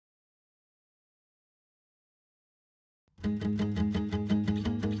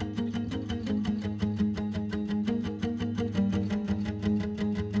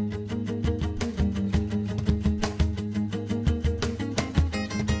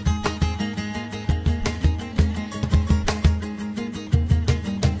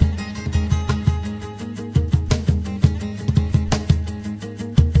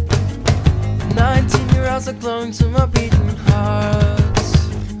Are glowing to my beating heart.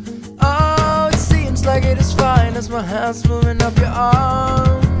 Oh, it seems like it is fine as my hands moving up your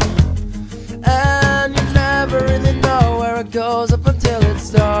arm, and you never really know where it goes up until it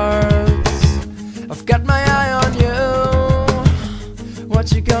starts. I've got my eye on you.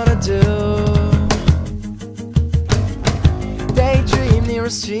 What you gonna do? Daydream near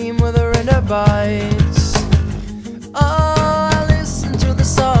a stream where the river bites. Oh,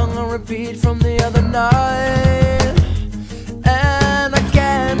 song on repeat from the other night, and I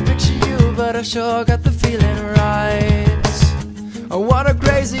can't picture you, but I sure got the feeling right. Oh, what a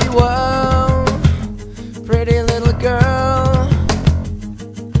crazy world, pretty little girl.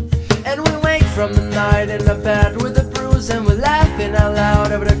 And we wake from the night in the bed with a bruise, and we're laughing out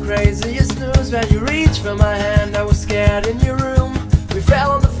loud over the craziest news. When you reached for my hand, I was scared in your room. We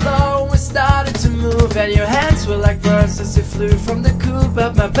fell on the floor, we started to move, and your hands were like birds as you flew from the coop.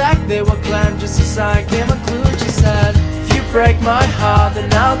 At my back they were clamped just as I came unglued. You said, if you break my heart,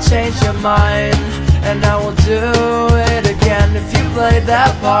 then I'll change your mind, and I will do it again. If you play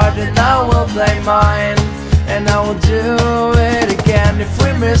that part, then I will play mine, and I will do it again. If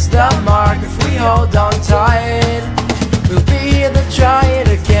we miss the mark, if we hold on tight, we'll be here to try it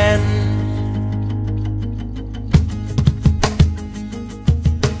again.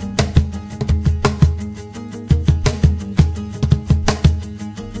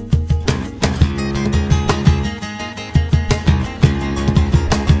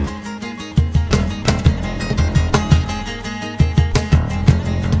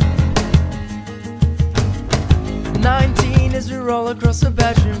 19 as we roll across the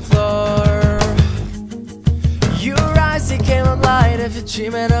bedroom floor. Your eyes, they came alive if you're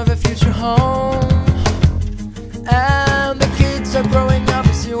dreaming of a future home. And the kids are growing up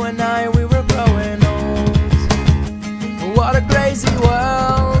as you and I, we were growing old. What a crazy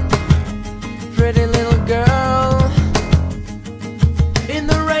world, pretty little girl. In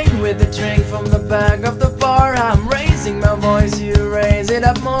the rain with a drink from the back of the bar, I'm raising my voice, you raise it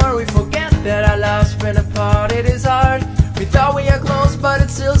up more. We forget that our lives been apart, it is hard. We thought we are close, but it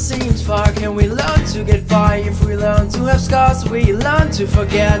still seems far. Can we learn to get by if we learn to have scars? We learn to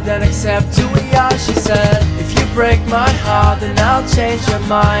forget and accept who we are. She said, if you break my heart, then I'll change your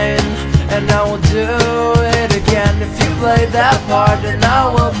mind, and I will do it again. If you play that part, then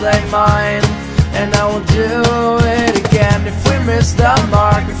I will play mine, and I will do it again. If we miss the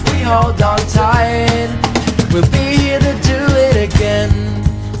mark, if we hold on tight, we'll be here to do it again.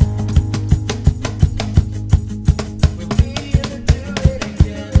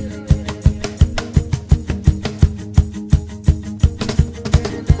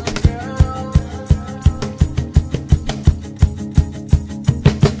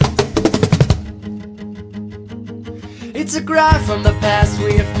 It's a cry from the past,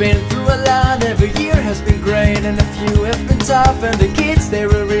 we have been through a lot. Every year has been great and a few have been tough. And the kids, they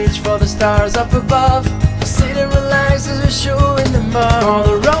will reach for the stars up above. Sit and relax as we show in the mud. All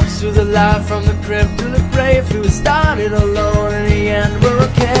the roads to the light, from the crib to the grave. We started alone, in the end we're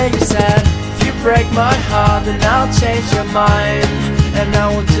okay. You said, if you break my heart, then I'll change your mind, and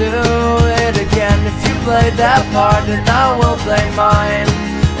I will do it again. If you play that part, then I will play mine,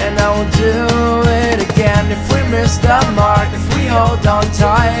 and I will do it again. If we miss the mark, if we hold on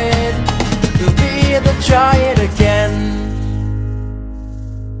tight, we'll be here to try it again.